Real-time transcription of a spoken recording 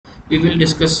we will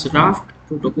discuss RAFT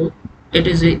protocol. It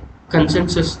is a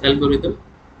consensus algorithm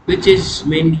which is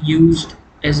mainly used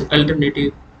as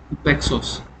alternative to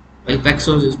Paxos. While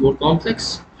Paxos is more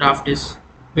complex, RAFT is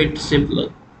a bit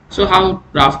simpler. So how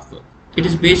RAFT works? It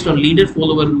is based on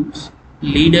leader-follower rules.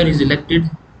 Leader is elected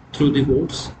through the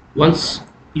votes. Once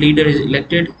leader is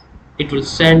elected, it will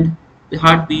send the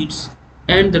heartbeats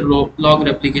and the log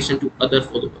replication to other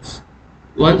followers.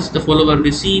 Once the follower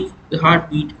receive the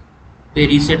heartbeat, they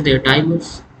reset their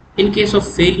timers. In case of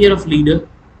failure of leader,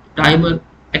 timer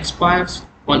expires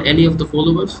on any of the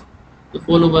followers. The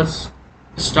followers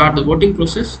start the voting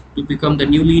process to become the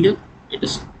new leader. It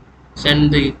is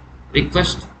send the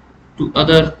request to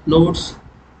other nodes,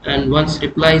 and once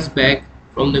replies back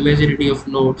from the majority of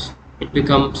nodes, it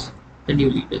becomes the new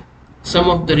leader. Some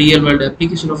of the real-world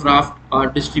applications of RAFT are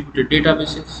distributed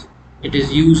databases. It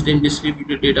is used in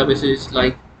distributed databases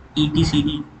like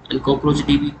etcd and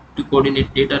cockroachdb to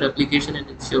coordinate data replication and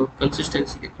ensure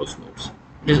consistency across nodes.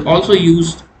 It is also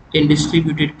used in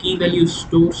distributed key value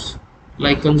stores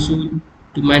like Console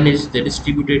to manage the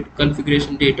distributed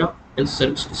configuration data and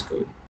service discovery.